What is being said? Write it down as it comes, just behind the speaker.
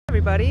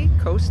everybody,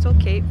 Coastal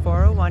Cape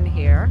 401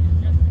 here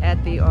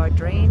at the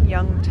Audrain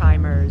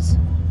Youngtimers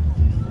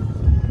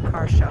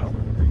Car Show.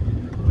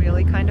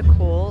 Really kind of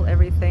cool,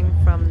 everything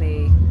from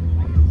the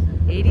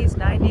 80s,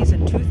 90s,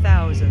 and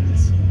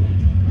 2000s.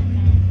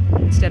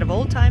 Instead of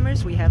old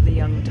timers, we have the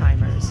young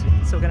timers.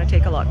 So we're going to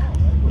take a look.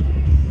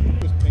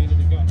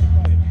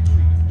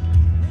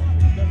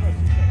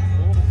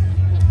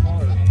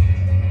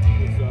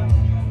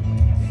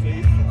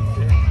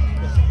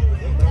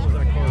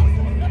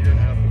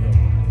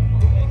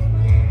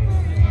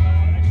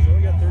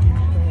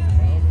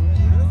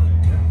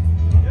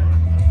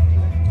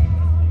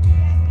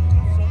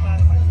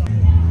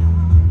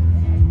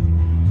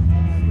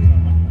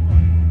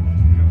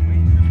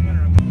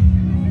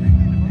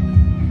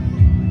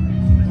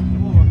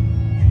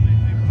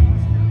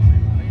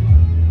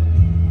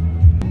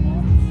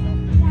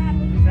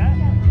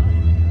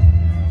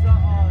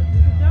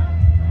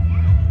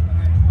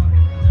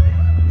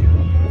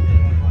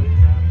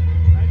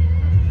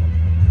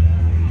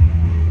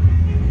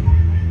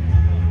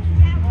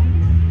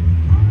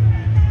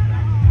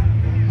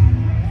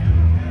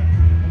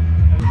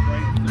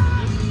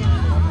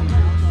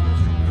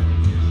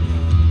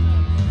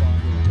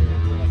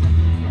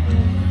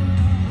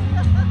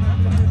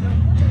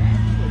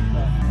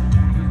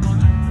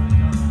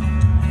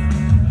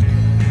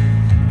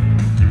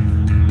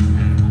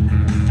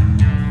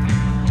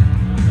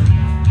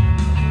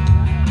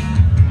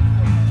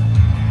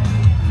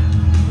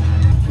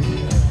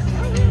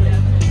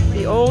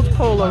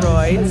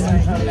 Polaroids.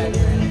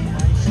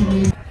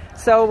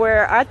 So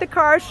we're at the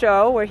car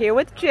show. We're here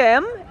with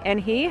Jim, and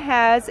he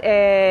has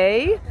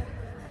a,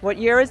 what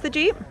year is the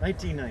Jeep?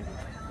 1990.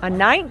 A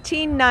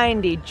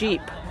 1990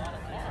 Jeep.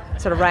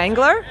 Is it a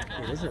Wrangler?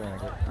 It is a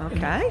Wrangler.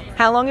 Okay.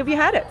 How long have you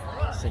had it?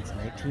 Since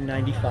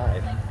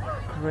 1995.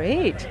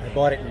 Great. I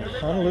bought it in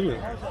Honolulu.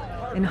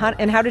 And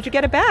how did you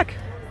get it back?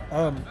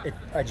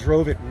 I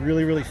drove it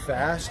really, really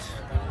fast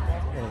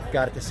and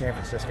got it to San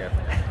Francisco.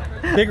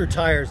 Bigger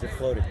tires that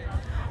floated.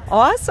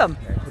 Awesome.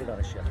 And I put it on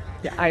a ship.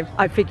 Yeah,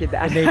 I figured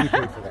that. The Navy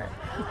paid for that.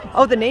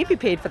 Oh, the Navy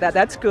paid for that.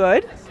 That's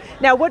good.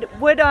 Now, what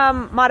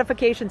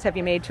modifications have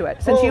you made to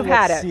it since you've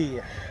had it? Let's see.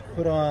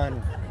 Put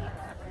on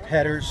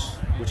headers,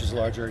 which is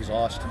larger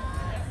exhaust.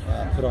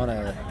 Put on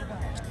a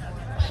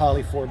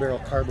Holley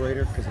 4-barrel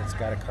carburetor because it's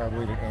got a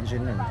carbureted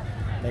engine, and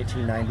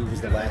 1990 was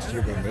the last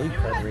year they made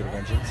carbureted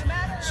engines.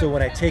 So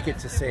when I take it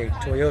to, say,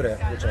 Toyota,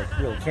 which I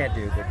really can't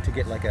do, but to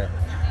get like a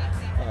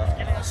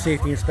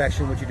safety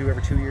inspection, which you do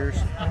every 2 years,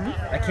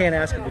 I can't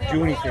ask them to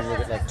do anything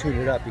with it, like tune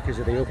it up, because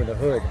if they open the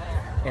hood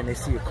and they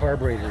see a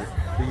carburetor,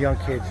 the young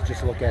kids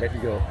just look at it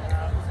and go,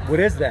 "What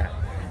is that?"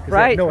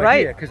 They have no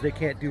idea, because they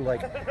can't do,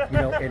 like,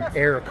 an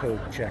error code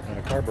check on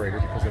a carburetor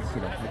because it's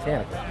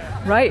mechanical.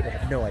 Right. They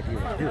have no idea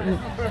what to do.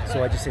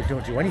 So I just say,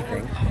 don't do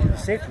anything. The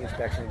safety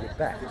inspection will get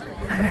back.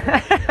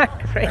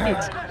 Great.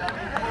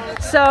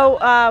 So,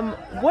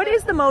 what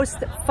is the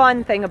most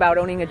fun thing about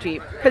owning a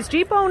Jeep? Because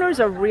Jeep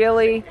owners are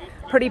really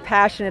pretty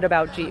passionate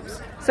about Jeeps.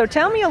 So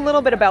tell me a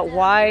little bit about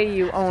why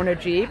you own a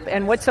Jeep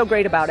and what's so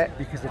great about it.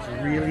 Because it's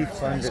really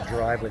fun to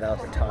drive without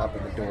the top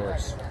and the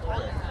doors.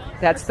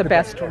 That's the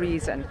best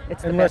reason.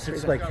 It's the Unless best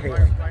it's reason. like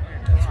hailing.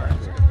 That's not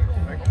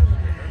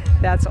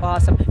good. That's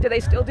awesome. Do they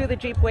still do the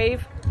Jeep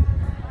Wave?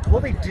 Well,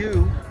 they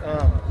do,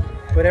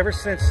 but ever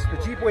since,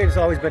 the Jeep Wave has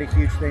always been a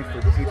huge thing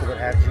for the people that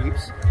have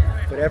Jeeps,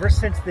 but ever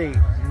since they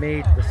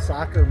made the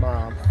Soccer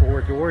Mom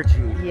 4-door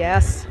Jeep,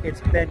 yes,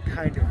 it's been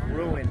kind of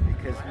ruined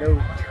because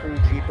no true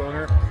Jeep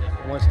owner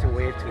wants to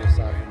wave to a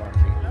Soccer Mom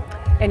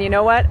Jeep. And you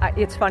know what?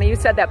 It's funny you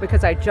said that,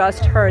 because I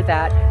just heard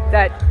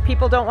that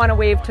people don't want to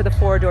wave to the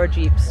 4-door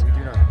Jeeps. We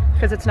do not.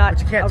 Because it's not...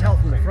 But you can't tell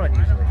from the front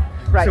usually.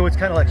 Right. So it's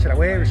kind of like, should I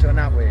wave or should I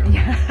not wave?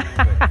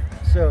 Yeah.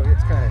 So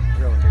it's kind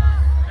of ruined it.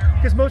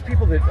 Because most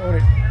people that own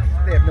it,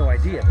 they have no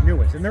idea, the new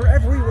ones. And they're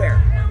everywhere.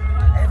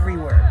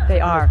 Everywhere.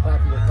 They are. The most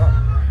popular car.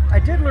 I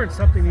did learn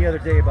something the other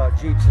day about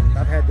Jeeps, and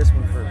I've had this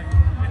one for,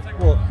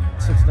 well,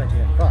 since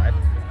 1995.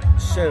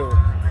 So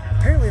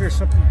apparently there's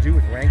something to do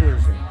with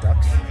Wranglers and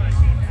ducks.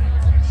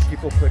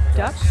 People put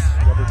ducks,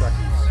 rubber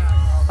duckies.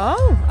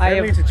 Oh,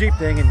 apparently it's a Jeep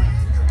thing, and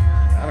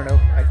I don't know.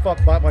 I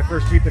bought my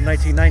first Jeep in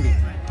 1990.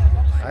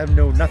 I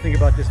know nothing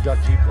about this duck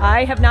Jeep thing.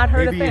 I have not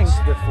heard a thing. Maybe it's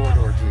the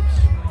 4-door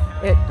Jeeps.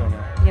 Don't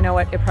know. You know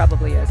what? It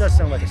probably is. It does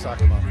sound like a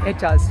Soccer Mom. It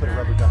does. Put a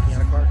rubber ducky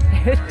on a car?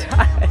 It does.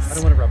 I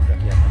don't want a rubber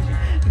ducky on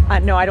my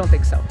Jeep. No, I don't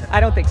think so. I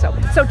don't think so.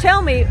 So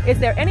tell me, is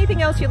there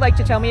anything else you'd like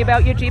to tell me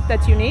about your Jeep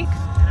that's unique?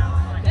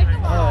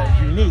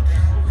 Unique.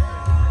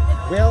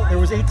 Well, there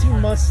was 18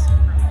 months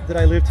that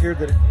I lived here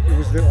that it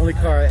was the only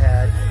car I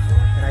had,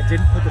 and I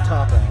didn't put the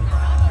top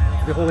on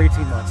for the whole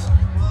 18 months.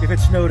 If it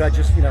snowed, I'd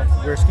just,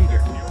 wear ski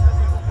gear.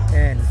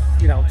 And,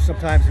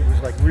 sometimes it was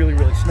like really,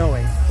 really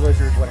snowing,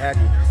 blizzard, what have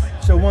you.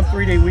 So one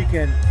 3-day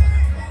weekend,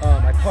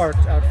 I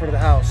parked out in front of the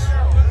house,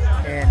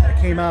 and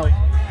I came out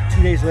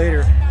 2 days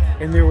later,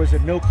 and there was a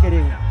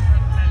no-kidding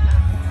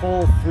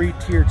full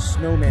 3-tiered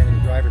snowman in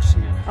the driver's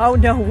seat. Oh,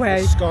 no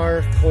way. A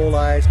scarf, pole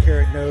eyes,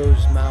 carrot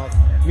nose, mouth.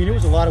 I mean, it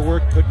was a lot of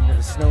work putting into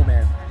the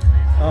snowman.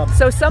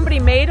 So somebody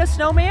made a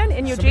snowman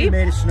in your Somebody Jeep?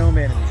 made a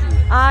snowman in the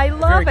Jeep. I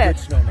love Very it. good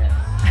snowman.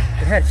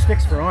 It had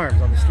sticks for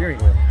arms on the steering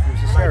wheel. It was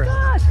hysterical. Oh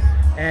my gosh.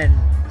 And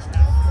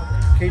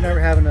Kate and I were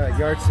having a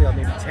yard sale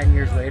maybe 10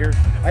 years later.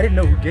 I didn't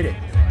know who did it.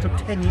 It took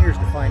 10 years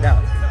to find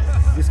out.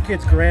 This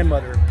kid's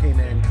grandmother came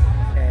in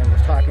and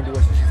was talking to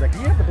us, and she's like, "Do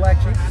you have the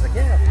black Jeep?" She's like,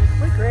 "Yeah,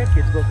 my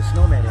grandkids built a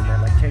snowman in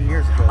that like 10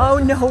 years ago." Oh,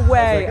 no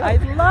way. I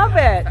love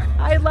it.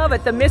 I love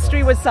it. The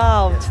mystery was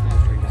solved.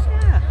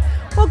 Yeah.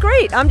 Well,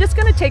 great. I'm just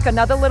going to take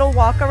another little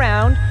walk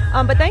around.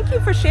 But thank you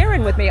for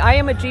sharing with me. I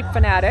am a Jeep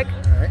fanatic.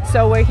 Right.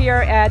 So we're here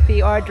at the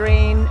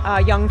Audrain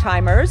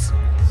Youngtimers.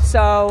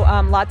 So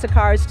lots of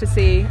cars to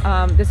see.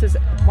 This is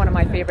one of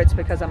my favorites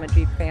because I'm a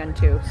Jeep fan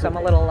too. So I'm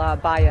a little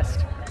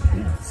biased.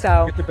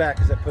 So Get the back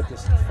because I put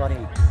this funny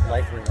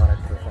life ring on it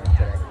for fun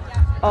today.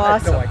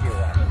 Awesome. I have no idea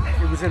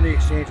why. It was in the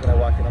exchange when I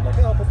walked in. I'm like,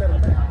 "Oh, I'll put that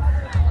in the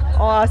back."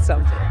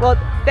 awesome. Well,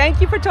 thank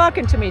you for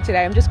talking to me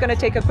today. I'm just going to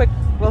take a quick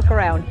look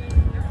around.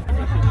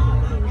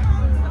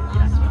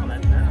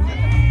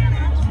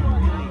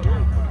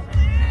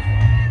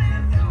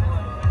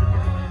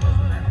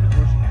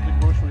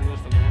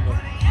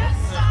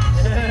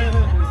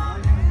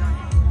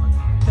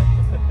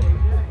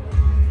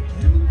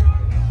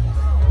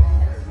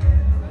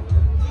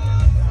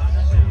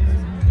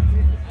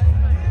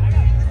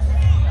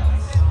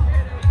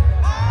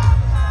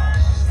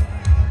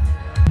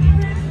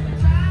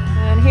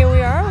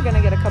 We're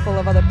going to get a couple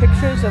of other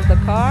pictures of the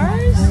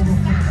cars,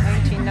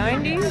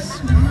 1990s.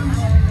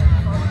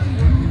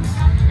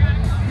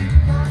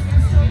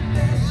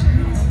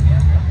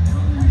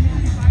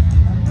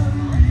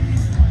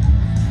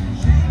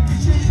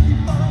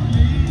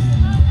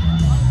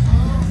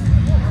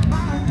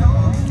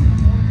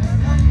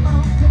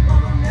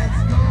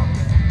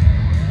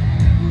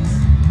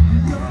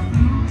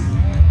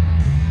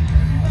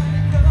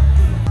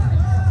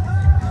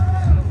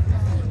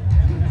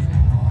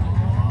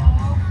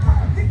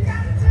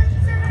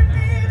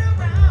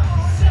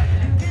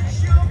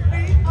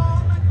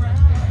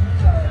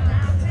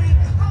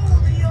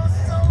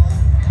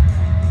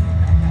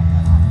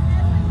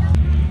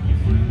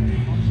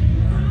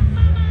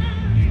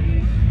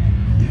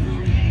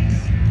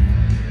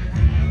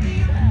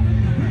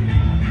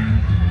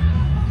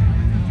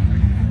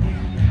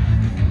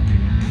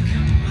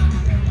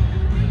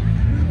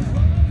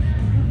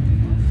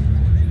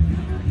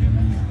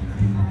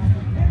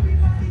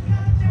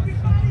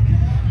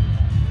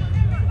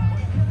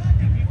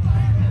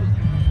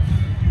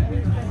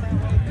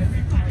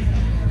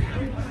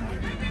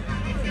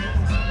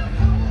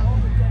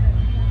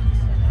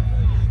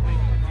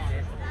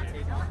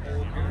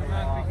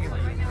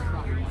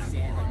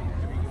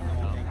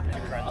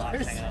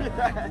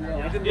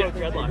 We did both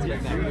dreadlocks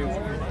back then.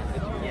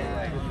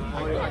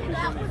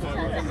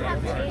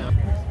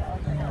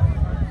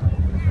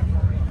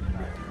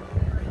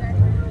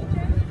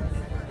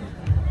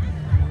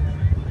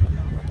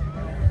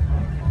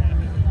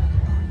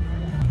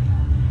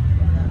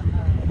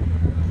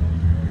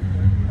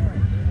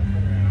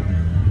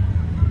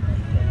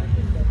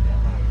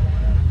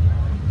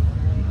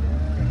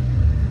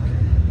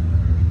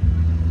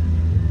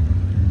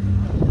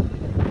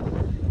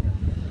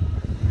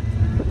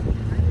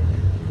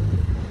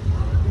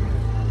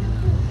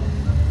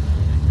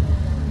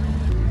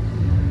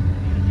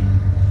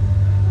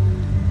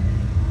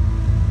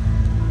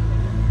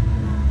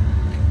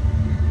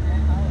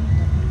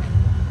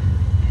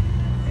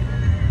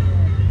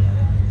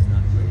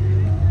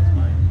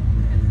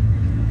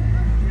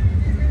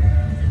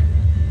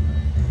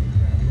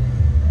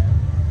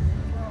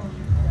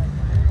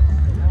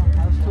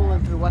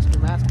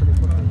 Western Mass pretty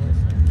quickly.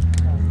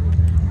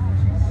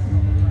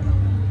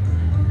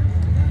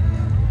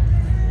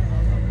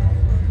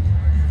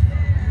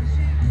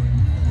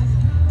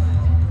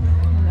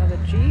 Another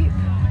Jeep.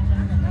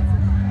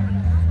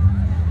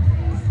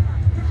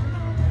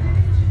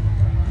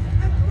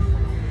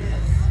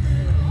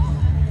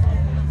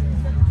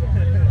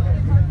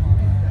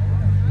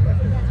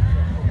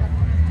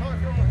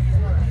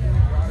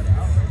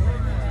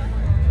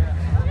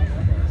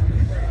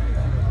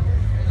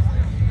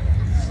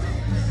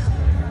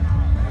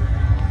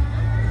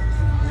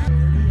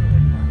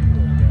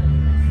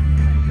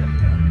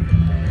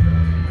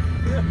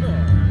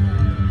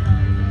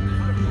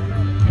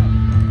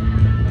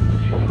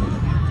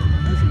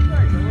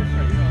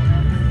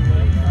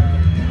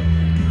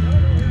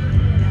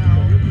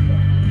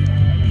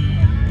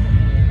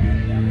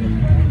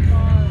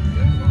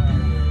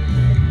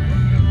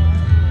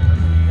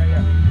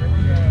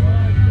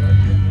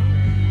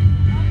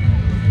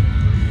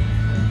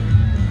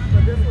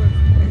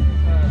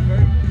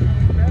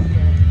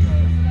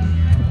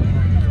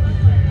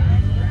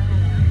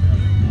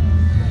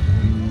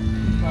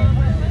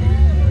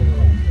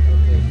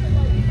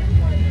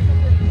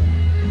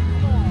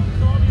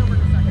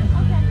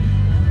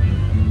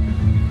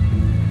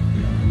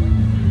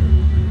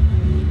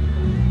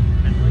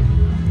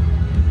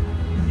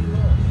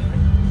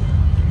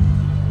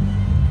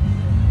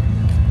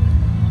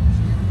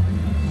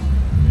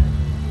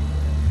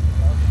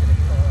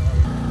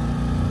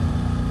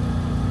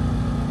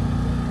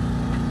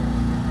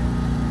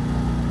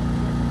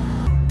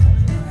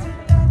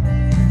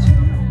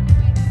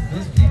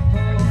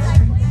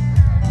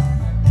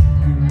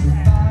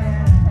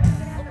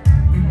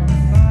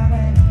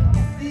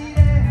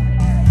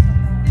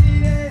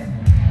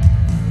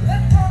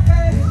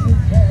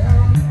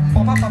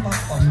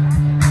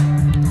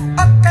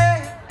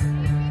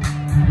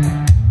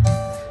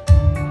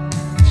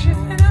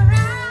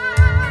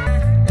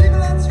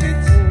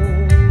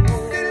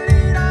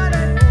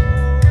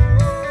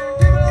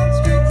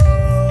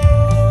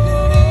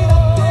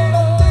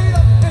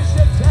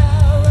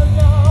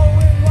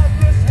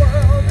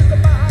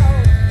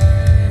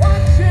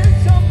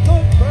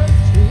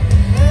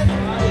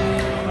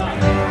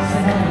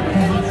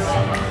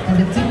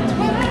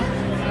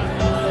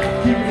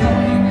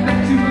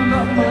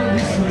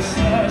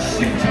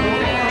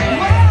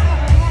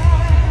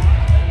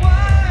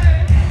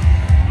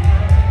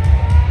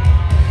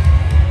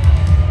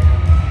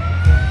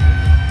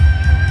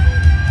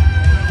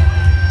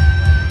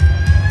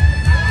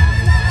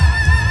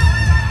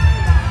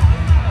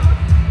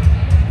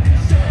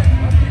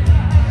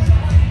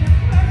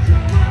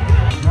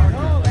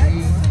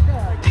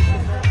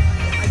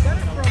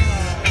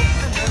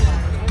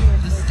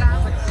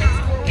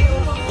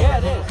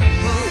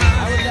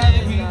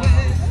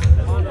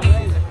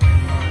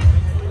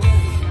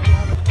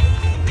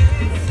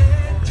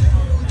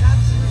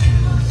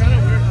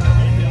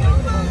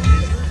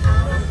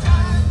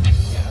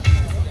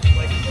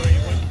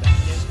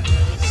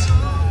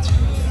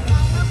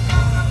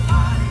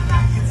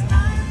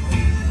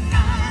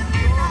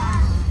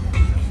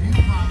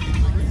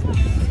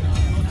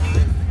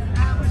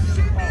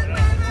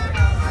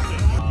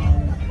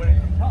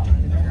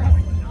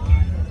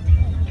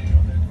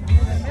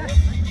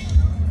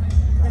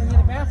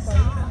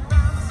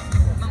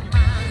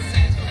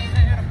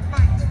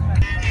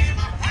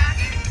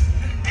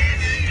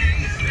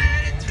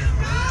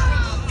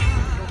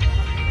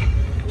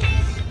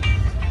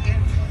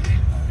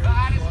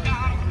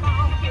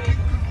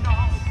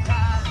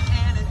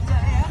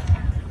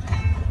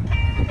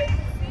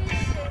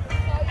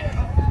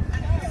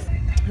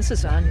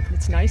 is on.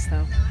 It's nice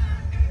though.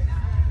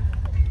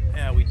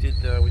 Yeah, we did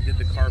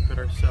the carpet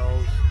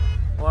ourselves.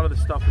 A lot of the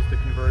stuff is the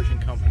conversion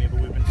company, but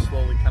we've been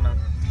slowly kind of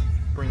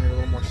bringing it a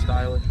little more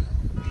stylish.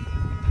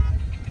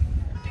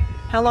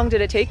 How long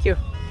did it take you?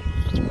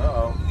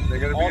 Uh-oh. They're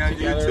going to be on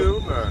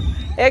YouTube? Or?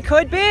 It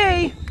could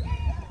be.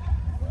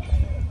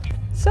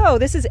 So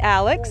this is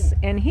Alex,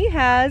 and he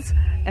has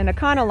an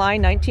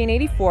Ecoline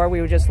 1984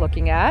 we were just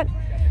looking at.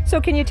 So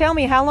can you tell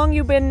me how long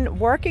you've been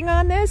working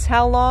on this?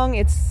 How long?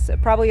 It's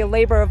probably a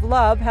labor of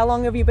love. How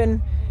long have you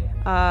been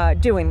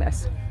doing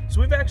this? So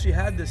we've actually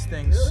had this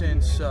thing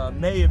since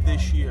May of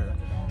this year.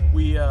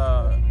 We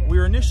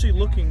were initially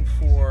looking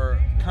for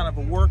kind of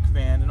a work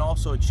van and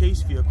also a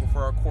chase vehicle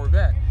for our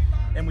Corvette.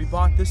 And we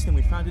bought this thing.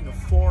 We found it in a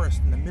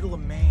forest in the middle of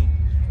Maine.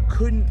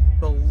 Couldn't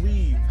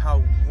believe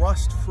how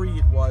rust-free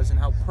it was and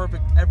how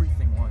perfect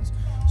everything was.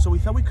 So we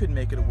thought we couldn't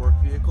make it a work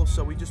vehicle,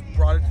 so we just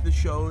brought it to the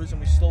shows and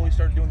we slowly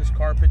started doing this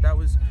carpet. That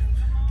was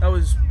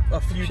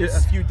a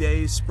few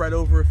days spread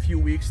over a few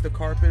weeks. The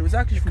carpet. It was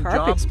actually from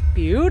Carpet's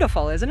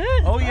beautiful, isn't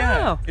it? Oh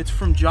yeah, wow. It's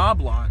from Job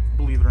Lot,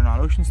 believe it or not,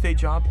 Ocean State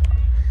Job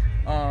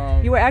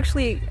Lot. You were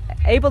actually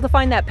able to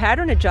find that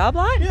pattern at Job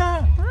Lot?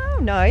 Yeah. Oh,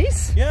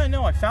 nice. Yeah,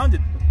 no, I found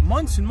it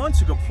months and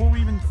months ago before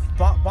we even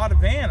bought a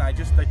van. I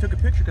took a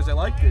picture because I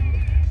liked it.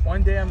 And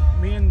one day,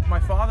 me and my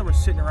father were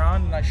sitting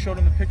around, and I showed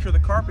him the picture of the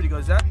carpet. He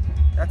goes,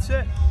 "That's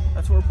it.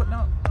 That's what we're putting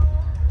up."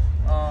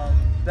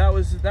 That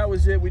was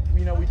it. We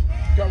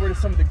got rid of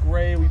some of the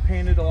gray. We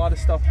painted a lot of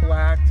stuff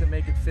black to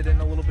make it fit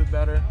in a little bit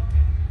better.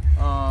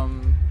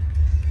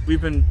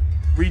 We've been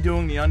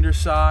redoing the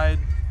underside.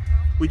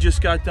 We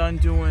just got done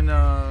doing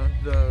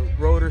the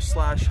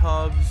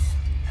rotor/hubs,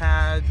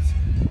 pads,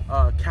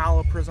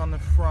 calipers on the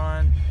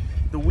front.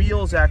 The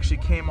wheels actually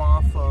came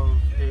off of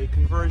a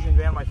conversion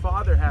van my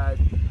father had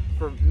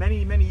for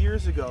many, many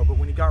years ago, but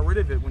when he got rid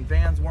of it, when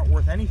vans weren't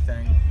worth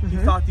anything, he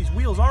thought these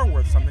wheels are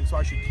worth something, so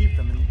I should keep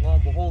them. And lo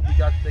and behold,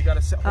 they got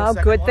a set. Oh,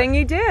 good thing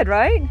you did,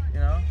 right? You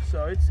know,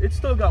 so it's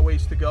still got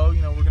ways to go.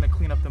 You know, we're gonna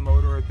clean up the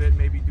motor a bit,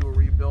 maybe do a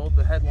rebuild.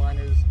 The headline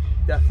is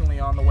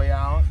definitely on the way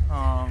out.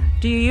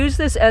 Do you use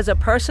this as a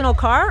personal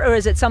car, or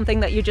is it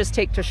something that you just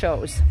take to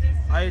shows?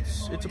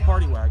 It's a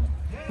party wagon.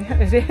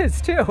 It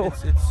is too.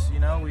 It's you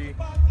know, we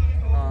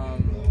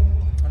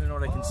I don't know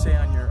what I can say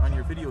on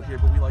your video here,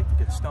 but we like to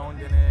get stoned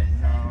in it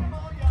and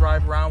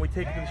drive around. We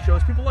take it to the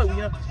shows. People like, you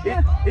know,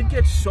 it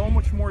gets so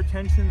much more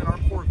attention than our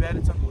Corvette.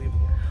 It's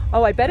unbelievable.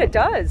 Oh, I bet it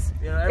does.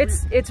 You know,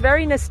 it's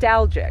very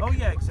nostalgic. Oh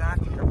yeah,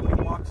 exactly.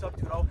 Everybody walks up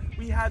to it. Oh,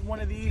 we had one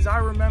of these. I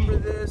remember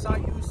this. I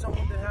knew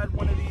someone that had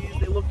one of these.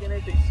 They look in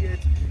it. They see it.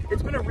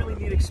 It's been a really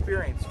neat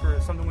experience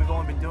for something we've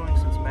only been doing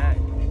since May.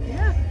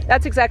 Yeah,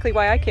 that's exactly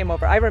why I came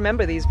over. I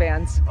remember these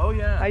vans. Oh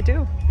yeah, I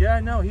do. Yeah,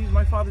 no,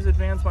 my father's had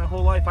vans my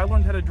whole life. I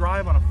learned how to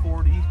drive on a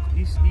Ford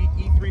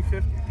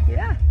E350.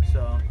 Yeah.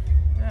 So,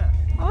 yeah.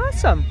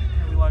 Awesome.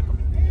 Yeah, we like them.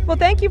 Well,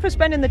 thank you for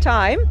spending the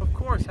time. Of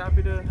course,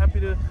 happy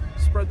to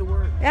spread the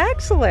word.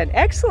 Excellent,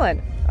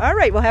 excellent. All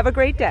right, well, have a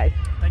great day.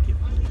 Thank you.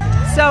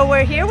 So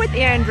we're here with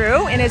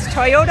Andrew in his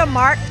Toyota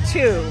Mark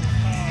II.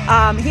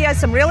 He has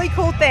some really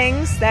cool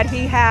things that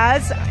he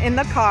has in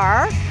the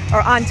car,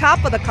 or on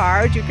top of the car,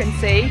 as you can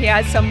see. He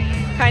has some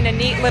kind of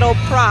neat little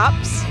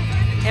props,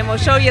 and we'll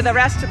show you the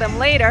rest of them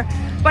later.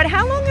 But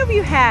how long have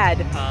you had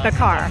the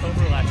car?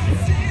 October last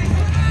year.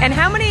 And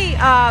how many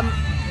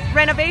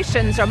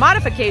renovations or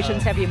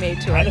modifications have you made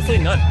to it? Honestly,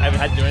 none. I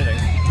haven't had to do anything.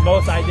 The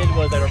most I did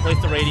was I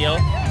replaced the radio.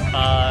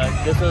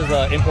 This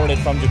was imported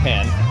from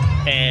Japan,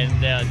 and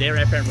their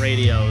FM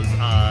radios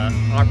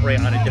operate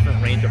on a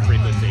different range of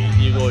frequencies.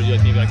 You go to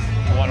maybe like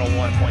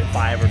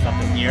 101.5 or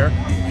something here.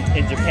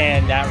 In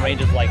Japan, that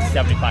range is like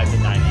 75 to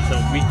 90, so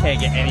we can't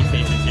get any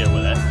stations here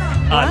with it.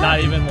 Not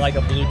even like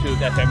a Bluetooth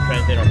FM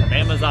transmitter from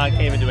Amazon,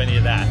 can't even do any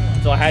of that.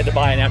 So I had to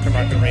buy an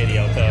aftermarket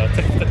radio to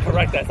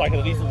correct that, so I could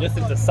at least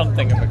listen to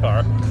something in the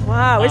car.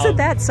 Wow, isn't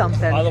that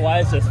something?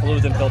 Otherwise, just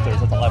fluids and filters,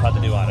 that's all I've had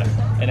to do on it.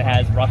 And it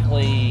has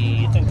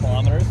roughly, it's in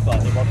kilometers,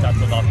 but it works out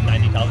to about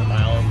 90,000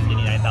 miles,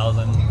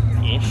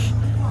 89,000-ish.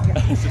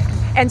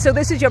 And so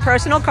this is your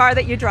personal car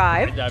that you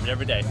drive? I drive it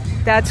every day.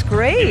 That's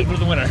great. Through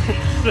the winter.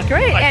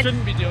 Great. I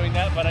shouldn't be doing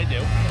that, but I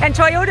do. And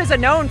Toyotas are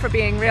known for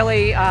being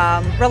really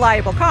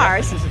reliable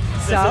cars. This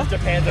is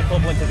Japan's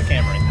equivalent to the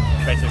Camry,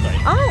 basically.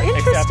 Oh,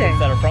 interesting. Except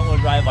instead of front-wheel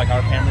drive like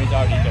our Camrys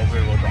are, you go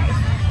rear-wheel drive.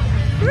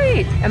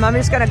 Great. And I'm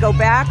just going to go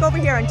back over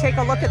here and take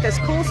a look at this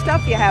cool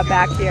stuff you have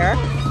back here.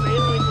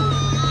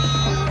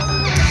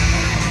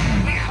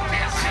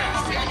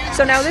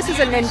 So now this is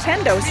a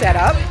Nintendo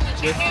setup.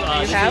 This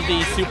is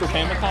the Super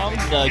Famicom,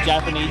 the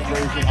Japanese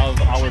version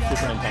of our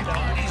Super Nintendo.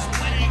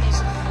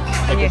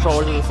 The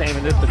controllers are the same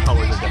and the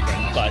colors are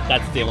different, but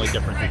that's the only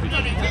difference between the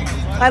two.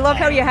 I love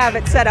how you have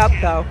it set up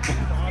though.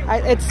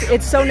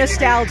 It's so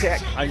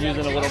nostalgic. I'm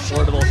using a little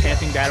portable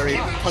camping battery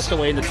tucked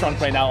away in the trunk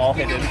right now, all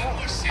hidden,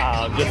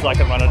 just so I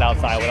can run it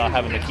outside without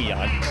having the key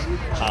on.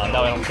 That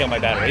way I don't kill my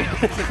battery,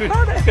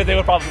 because they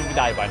would probably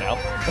die by now.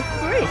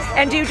 Great.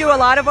 And do you do a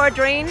lot of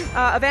Audrain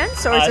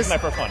events? Or is this is my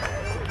first one.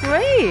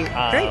 Great,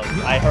 great.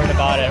 I heard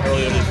about it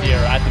earlier this year.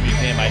 at the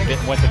museum. I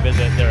went to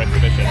visit their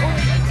exhibition,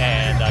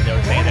 and they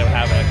were saying they were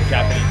having like a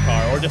Japanese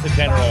car, or just a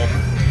general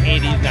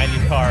 80s,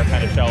 90s car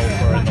kind of show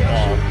for in the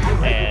fall,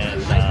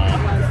 and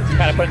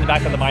kind of put it in the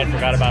back of the mind,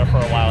 forgot about it for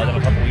a while, and then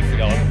a couple weeks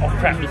ago, oh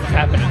crap, this is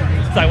happening.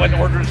 So I went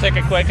and ordered a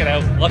ticket quick, and I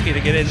was lucky to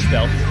get in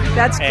still.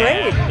 That's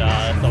great.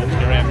 And so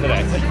here I am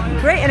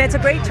today. Great, and it's a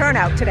great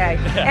turnout today.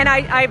 And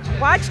I've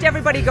watched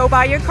everybody go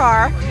by your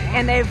car,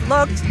 and they've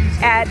looked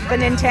at the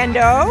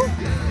Nintendo,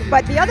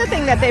 but the other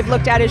thing that they've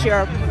looked at is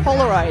your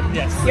Polaroid.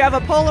 Yes. You have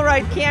a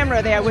Polaroid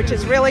camera there, which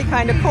is really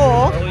kind of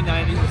cool. Early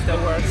 90s, it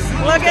still works.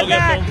 Look at that. Still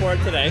get film for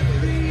it today.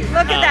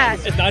 Look at that.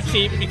 It's not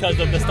cheap because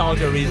of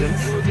nostalgia reasons,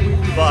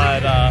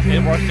 but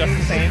it works just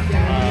the same.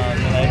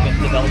 And I've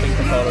been developing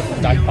some photos in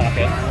Stock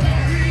Pocket.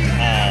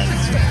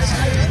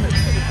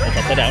 It's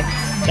upside down.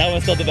 That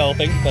one's still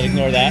developing, but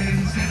ignore that.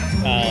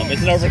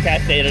 It's an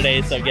overcast day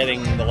today, so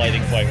getting the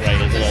lighting quite right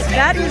is a little tough.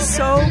 That is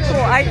so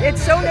cool.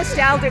 It's so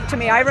nostalgic to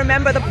me. I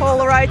remember the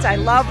Polaroids. I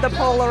love the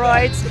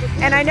Polaroids.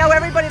 And I know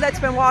everybody that's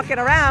been walking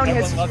around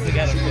Everyone loves to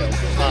get them too.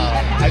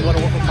 I go to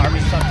work with car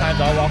meets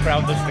sometimes. I'll walk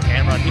around with just the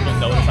camera and people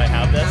notice I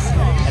have this.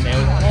 And they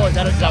go, oh,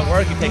 does that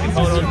work? You taking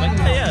photos? I'm like,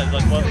 yeah.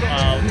 Like,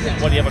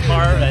 what do you have a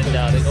car? And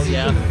they go,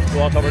 yeah. We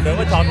walk over to it,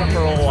 we talk to them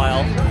for a little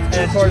while. And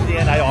then towards the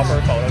end, I offer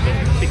a photo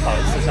just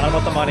because. It's not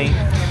about the money.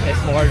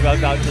 It's more about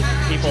just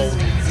people.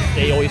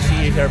 They always see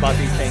and hear about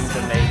these things,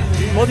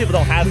 and most people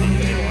don't have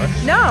these anymore.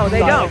 No, they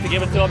so don't. I like to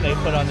give it to them. They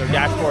put it on their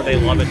dashboard. They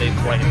love it. They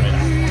write it right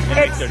out. It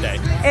makes their day.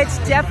 It's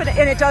definite,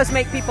 and it does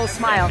make people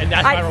smile. And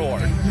that's my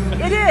reward.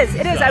 It is.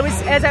 It is. So.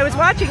 As I was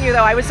watching you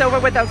though, I was over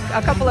with a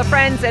couple of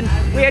friends, and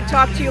we had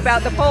talked to you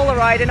about the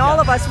Polaroid, and all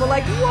of us were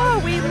like, "Whoa,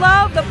 we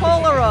love the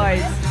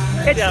Polaroids."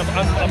 Yeah,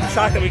 I'm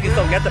shocked that we can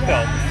still get the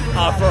film.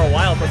 For a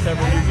while, for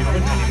several years, you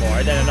couldn't anymore.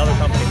 And then another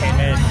company came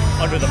in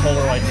under the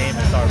Polaroid name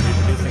and started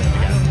reproducing them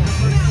again.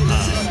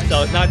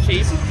 So it's not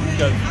cheap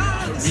because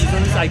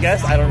reasons, I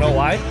guess. I don't know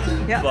why.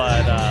 Yeah.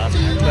 But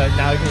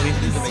now you can at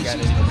least use them again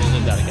and you can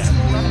relive that again.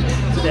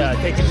 Yeah,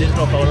 taking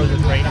digital photos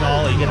is great and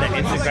all. You get that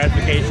instant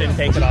gratification,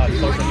 take it on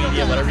social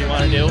media, whatever you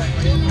want to do.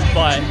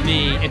 But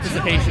the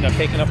anticipation of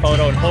taking a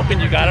photo and hoping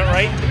you got it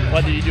right,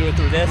 whether you do it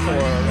through this or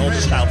an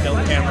older style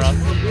film camera,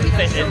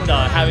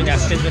 having that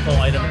physical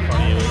item in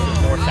front of you is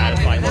just more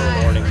satisfying, more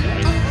rewarding to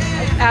me.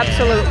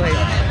 Absolutely.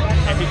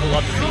 And people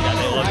love to see that.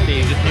 They love to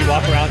see me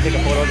walk around, take a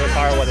photo of their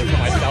car, whether it's for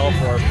myself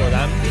or for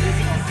them,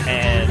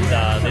 and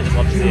they just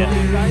love to see it.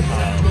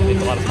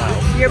 It's a lot of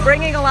smiles. You're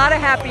bringing a lot of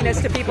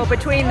happiness to people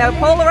between the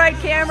Polaroid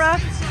camera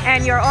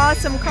and your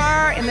awesome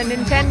car and the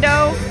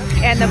Nintendo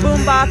and the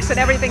boombox and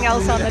everything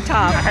else on the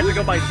top. I had to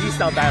go buy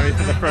G-cell batteries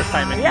for the first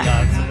time in eons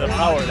to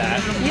power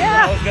that.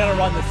 Yeah. I was going to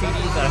run the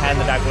CDs that I had in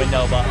the back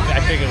window, but I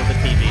figured with the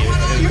TV it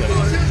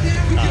was good.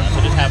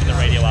 So just having the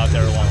radio out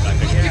there alone, I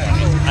figured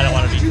I don't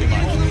want to be too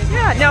much.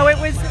 Yeah, no,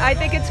 I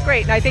think it's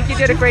great, and I think you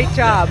did a great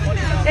job.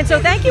 And so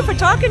thank you for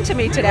talking to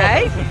me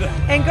today,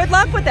 and good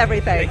luck with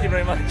everything. Thank you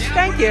very much.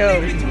 Thank you.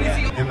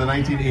 In the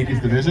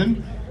 1980s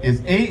division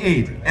is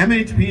A8,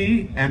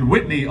 MHP, and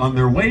Whitney on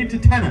their way to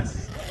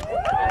tennis.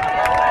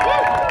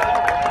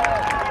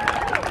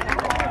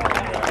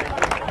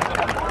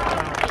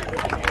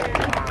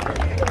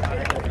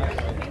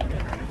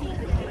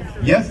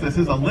 Yes, this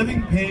is a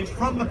living page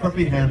from the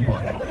Preppy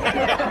Handbook.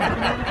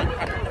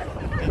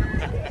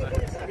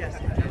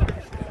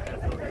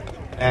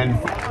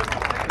 And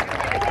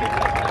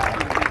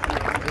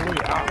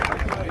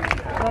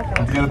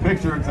to get a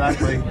picture,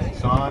 exactly,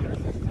 Sean.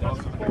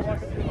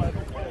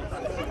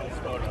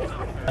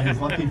 And his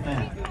lucky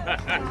fan.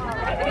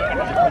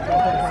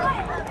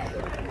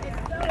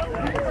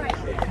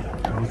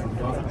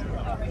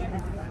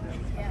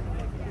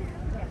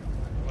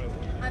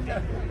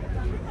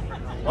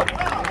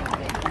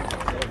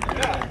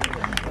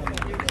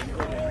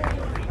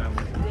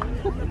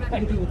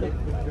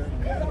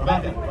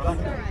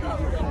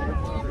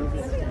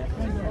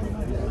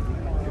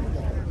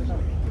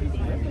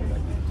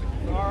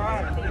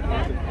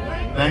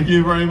 Thank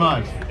you very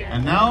much.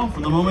 And now,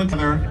 for the moment,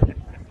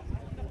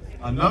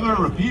 another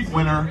repeat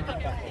winner,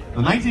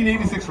 the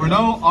 1986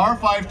 Renault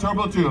R5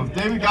 Turbo 2 of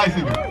David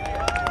Geisinger.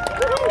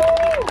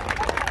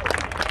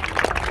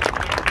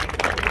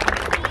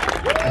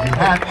 If you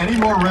had any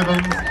more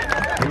ribbons,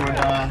 we would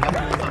have to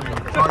do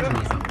something, charge you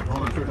or something.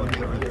 Hold on, let me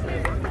get rid of it.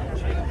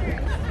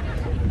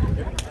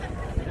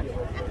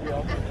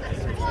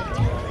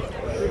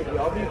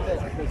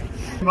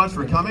 Thank you much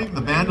for coming.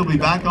 The band will be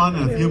back on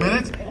in a few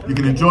minutes. You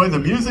can enjoy the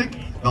music,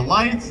 the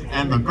lights,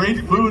 and the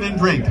great food and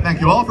drink.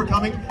 Thank you all for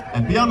coming,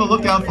 and be on the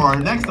lookout for our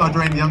next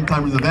Audrain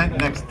Youngtimers event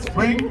next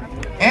spring.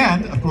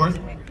 And, of course,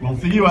 we'll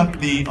see you at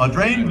the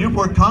Audrain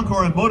Newport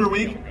Concours and Motor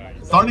Week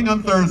starting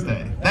on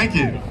Thursday. Thank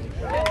you.